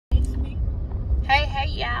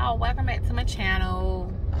y'all, welcome back to my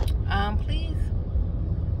channel. Please,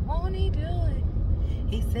 won't he do it?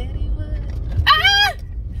 He said he would.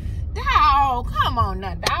 Dog, come on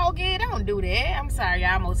now, doggy, don't do that. I'm sorry,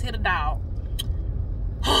 I almost hit a dog.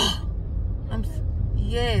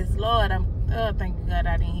 Yes, Lord, thank you God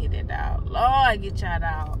I didn't hit that dog. Lord, get y'all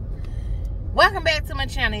dog. Welcome back to my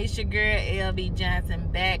channel. It's your girl LB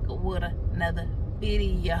Johnson, back with another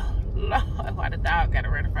video. Lord, why the dog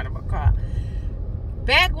gotta run in front of my car?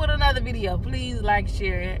 Back with another video. Please like,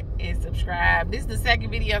 share, and subscribe. This is the second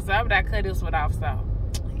video, so I'm gonna cut this one off. So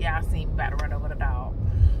y'all see me about to run over the dog.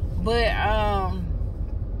 But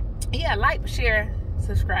yeah, like, share,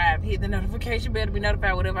 subscribe, hit the notification bell to be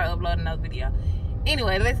notified whenever I upload another video.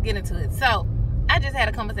 Anyway, let's get into it. So I just had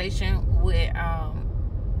a conversation with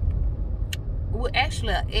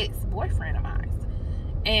actually an ex-boyfriend of mine,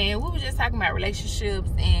 and we were just talking about relationships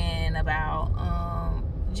and about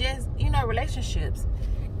just, you know, relationships.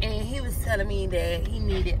 And he was telling me that he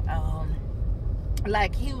needed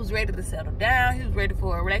like, he was ready to settle down. He was ready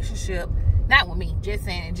for a relationship, not with me, just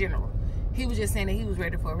saying in general. He was just saying that he was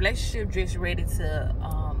ready for a relationship, just ready to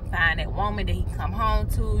find that woman that he can come home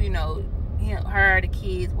to, you know, him, her, the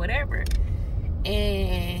kids, whatever.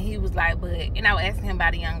 And he was like, but, and I was asking him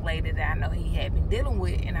about a young lady that I know he had been dealing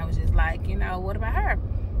with, and I was just like, you know, what about her?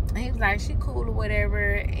 And he was like, she cool or whatever,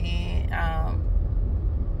 and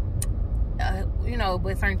you know,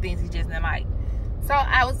 but certain things he just didn't like. So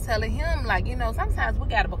I was telling him, like, you know, sometimes we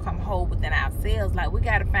got to become whole within ourselves. Like, we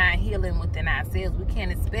got to find healing within ourselves. We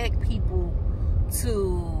can't expect people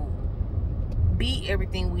to be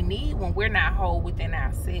everything we need when we're not whole within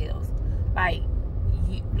ourselves. Like,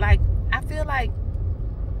 I feel like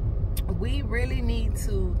we really need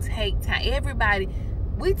to take time. Everybody,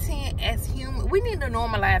 we tend, as humans, we need to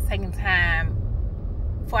normalize taking time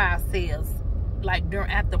for ourselves. Like,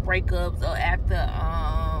 after breakups or after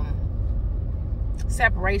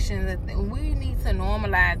separations, we need to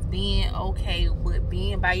normalize being okay with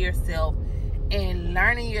being by yourself and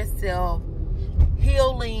learning yourself,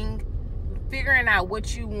 healing, figuring out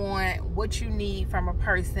what you want, what you need from a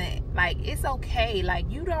person. Like, it's okay. Like,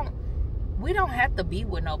 we don't have to be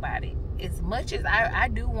with nobody. As much as I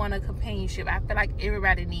do want a companionship, I feel like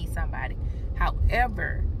everybody needs somebody.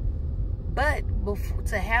 However, but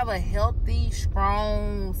to have a healthy,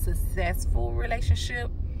 strong, successful relationship,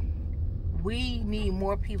 we need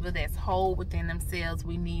more people that's whole within themselves.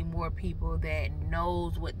 We need more people that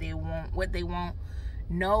knows what they want,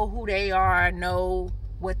 know who they are, know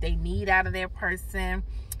what they need out of their person.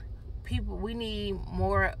 We need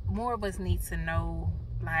more of us need to know,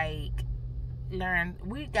 like,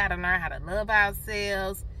 we gotta learn how to love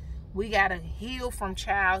ourselves. We gotta heal from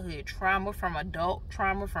childhood trauma, from adult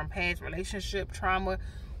trauma, from past relationship trauma.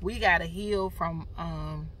 We gotta heal from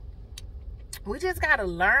we just gotta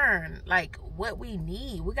learn, like, what we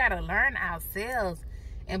need. We gotta learn ourselves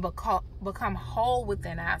and become whole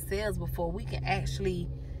within ourselves before we can actually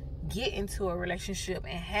get into a relationship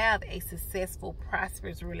and have a successful,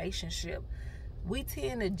 prosperous relationship. We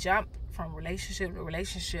tend to jump from relationship to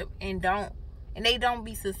relationship and they don't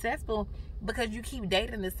be successful because you keep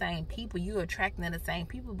dating the same people. You're attracting the same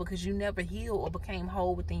people because you never healed or became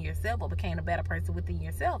whole within yourself or became a better person within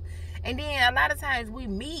yourself. And then a lot of times we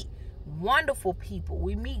meet wonderful people,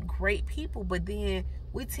 we meet great people, but then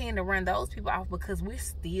we tend to run those people off because we're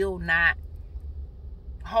still not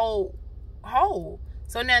whole.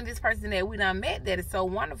 So now this person that we done met that is so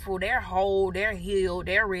wonderful, they're whole, they're healed,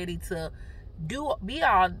 they're ready to be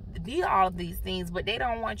all of these things, but they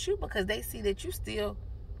don't want you because they see that you still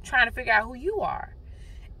trying to figure out who you are.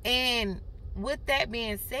 And with that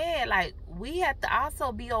being said, like, we have to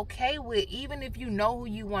also be okay with, even if you know who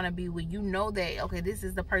you want to be with, you know that, okay, this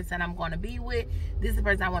is the person I'm going to be with, this is the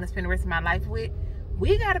person I want to spend the rest of my life with.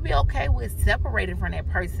 We got to be okay with separating from that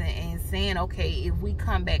person and saying, okay, if we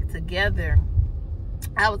come back together.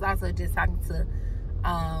 I was also just talking to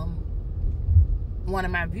one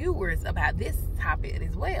of my viewers about this topic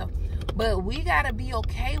as well. But we got to be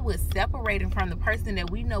okay with separating from the person that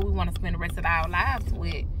we know we want to spend the rest of our lives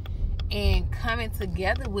with and coming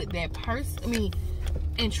together with that person.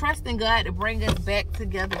 And trusting God to bring us back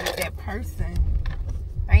together with that person.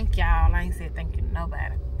 Thank y'all. I ain't said thank you to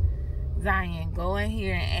nobody. Zion, go in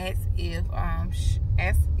here and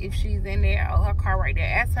ask if she's in there. Oh, her car right there.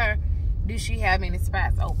 Ask her, does she have any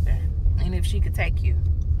spots open? And if she could take you.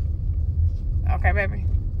 Okay, baby?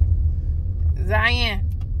 Zion.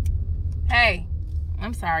 Hey.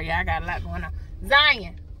 I'm sorry, y'all. I got a lot going on.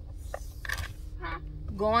 Zion. Huh?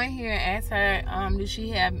 Go in here and ask her, does she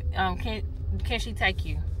have, can she take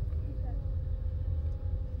you?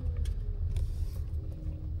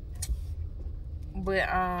 But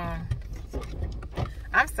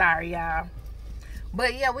I'm sorry, y'all.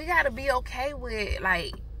 But yeah, we gotta be okay with,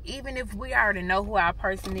 like, even if we already know who our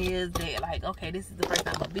person is, that like, okay, this is the person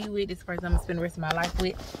I'm gonna be with, this person I'm gonna spend the rest of my life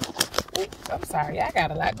with. Oops, I'm sorry, I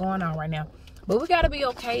got a lot going on right now. But we gotta be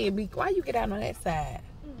okay and be, why you get out on that side?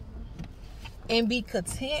 And be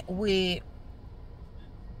content with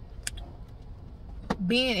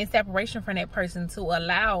being in separation from that person, to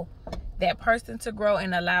allow that person to grow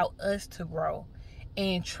and allow us to grow.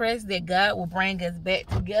 And trust that God will bring us back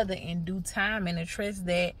together in due time, and to trust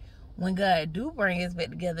that when God do bring us back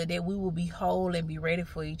together, that we will be whole and be ready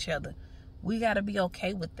for each other. We got to be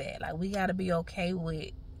okay with that. Like, we got to be okay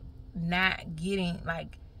with not getting,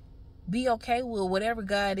 like, be okay with whatever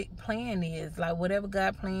God's plan is. Like, whatever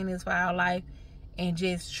God's plan is for our life, and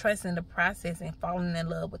just trusting the process and falling in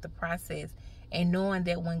love with the process. And knowing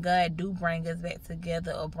that when God do bring us back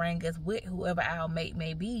together, or bring us with whoever our mate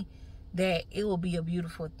may be, that it will be a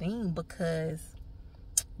beautiful thing, because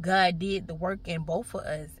God did the work in both of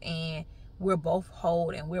us, and we're both whole,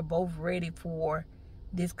 and we're both ready for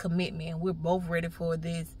this commitment. We're both ready for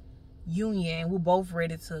this union. We're both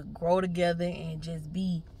ready to grow together and just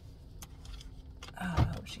be. I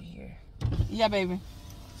hope she's here. Yeah, baby.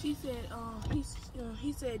 She said,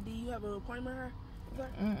 he said, do you have an appointment with her?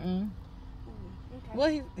 Mm-mm.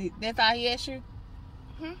 Okay. What? That's all he asked you?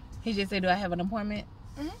 Hmm? He just said, do I have an appointment?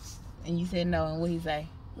 Mm-hmm. And you said no, and what he say?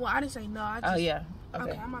 Well, I didn't say no. I just, Oh, yeah.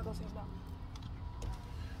 Okay. I'm not going to say no.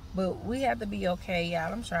 But we have to be okay,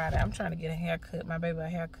 y'all. I'm trying to get a haircut. My baby a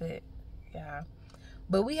haircut, y'all.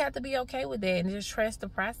 But we have to be okay with that and just trust the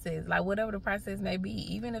process. Like, whatever the process may be,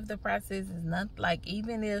 even if the process is not, like,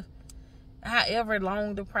 even if however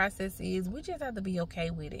long the process is, we just have to be okay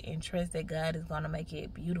with it and trust that God is going to make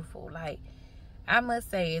it beautiful. Like, I must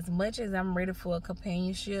say, as much as I'm ready for a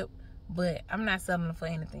companionship, but I'm not settling for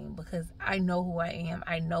anything, because I know who I am.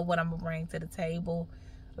 I know what I'm going to bring to the table.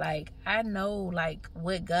 Like, I know, like,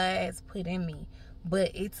 what God has put in me.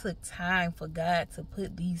 But it took time for God to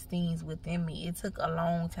put these things within me. It took a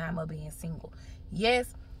long time of being single.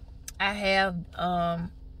 Yes, I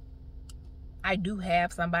do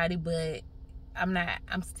have somebody, but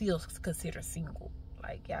I'm still considered single.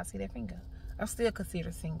 Like, y'all see that finger? I'm still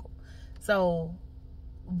considered single. So,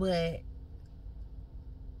 but,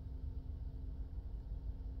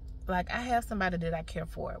 like, I have somebody that I care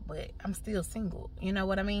for, but I'm still single. You know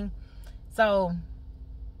what I mean? So,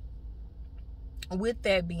 with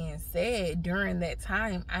that being said, during that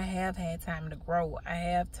time, I have had time to grow. I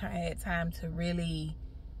have had time to really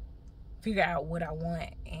figure out what I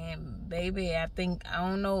want. And baby, I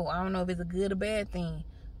don't know if it's a good or bad thing,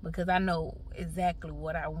 because I know exactly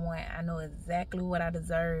what I want. I know exactly what I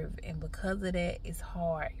deserve. And because of that, it's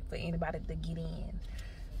hard for anybody to get in.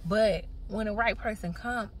 But when the right person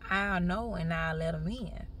comes, I'll know and I'll let them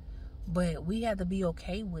in. But we have to be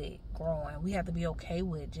okay with growing. We have to be okay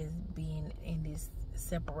with just being in this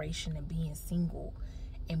separation and being single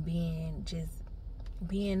and being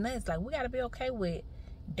nuts. Like, we got to be okay with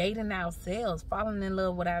dating ourselves, falling in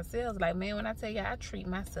love with ourselves. Like, man, when I tell you, I treat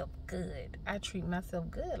myself good. I treat myself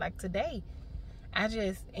good. Like, today, I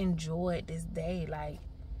just enjoyed this day. Like,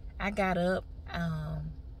 I got up.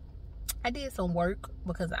 I did some work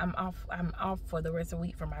because I'm off for the rest of the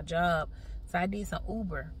week for my job. So I did some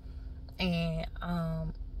Uber. And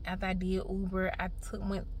after I did Uber, I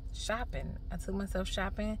went shopping. I took myself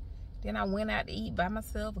shopping. Then I went out to eat by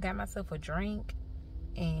myself, got myself a drink,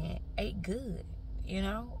 and ate good. You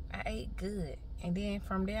know, I ate good. And then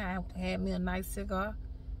from there, I had me a nice cigar,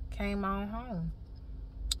 came on home.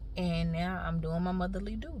 And now I'm doing my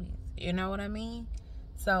motherly duties. You know what I mean?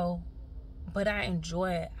 So, but I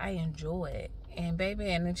enjoy it. I enjoy it. And baby,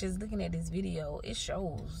 and just looking at this video, it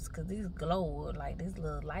shows, because this glow, like this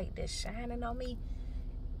little light that's shining on me,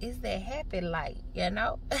 is that happy light, you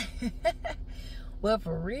know? Well,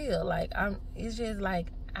 for real, like, it's just like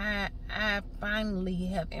I finally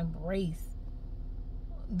have embraced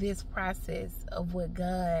this process of what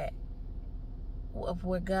God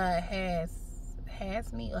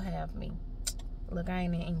has me or have me. Look, I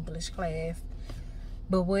ain't in English class.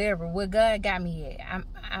 But wherever, where God got me at,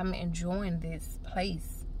 I'm enjoying this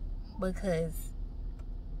place because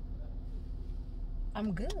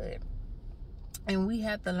I'm good. And we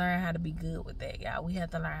have to learn how to be good with that, y'all. We have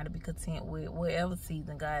to learn how to be content with whatever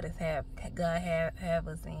season God have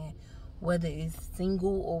us in, whether it's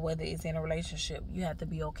single or whether it's in a relationship. You have to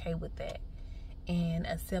be okay with that and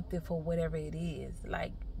accept it for whatever it is.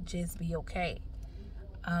 Like, just be okay.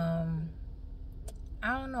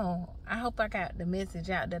 I don't know. I hope I got the message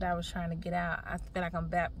out that I was trying to get out. I feel like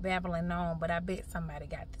I'm babbling on, but I bet somebody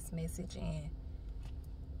got this message, and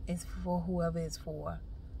It's for whoever it's for.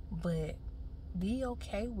 But be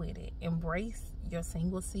okay with it. Embrace your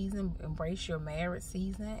single season. Embrace your married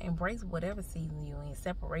season. Embrace whatever season you're in.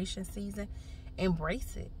 Separation season.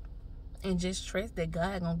 Embrace it. And just trust that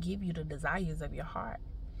God gonna give you the desires of your heart.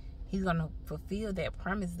 He's gonna fulfill that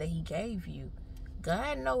promise that he gave you.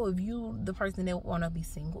 God know if you the person that wanna be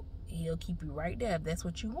single, he'll keep you right there if that's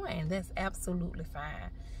what you want, and that's absolutely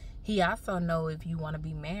fine. He also know if you want to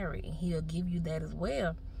be married, and he'll give you that as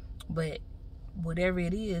well. But whatever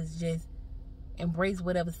it is, just embrace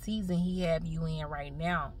whatever season he have you in right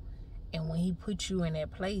now. And when he put you in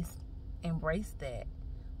that place, embrace that.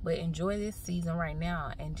 But enjoy this season right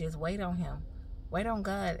now and just wait on him. Wait on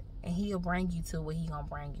God, and he'll bring you to where he gonna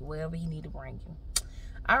bring you, wherever he need to bring you.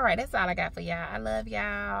 All right, that's all I got for y'all. I love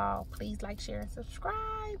y'all. Please like, share, and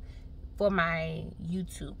subscribe. For my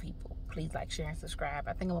YouTube people, please like, share, and subscribe.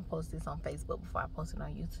 I think I'm gonna post this on Facebook before I post it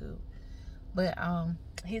on YouTube. But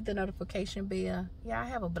hit the notification bell. Y'all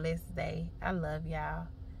have a blessed day. I love y'all.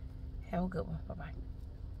 Have a good one. Bye-bye.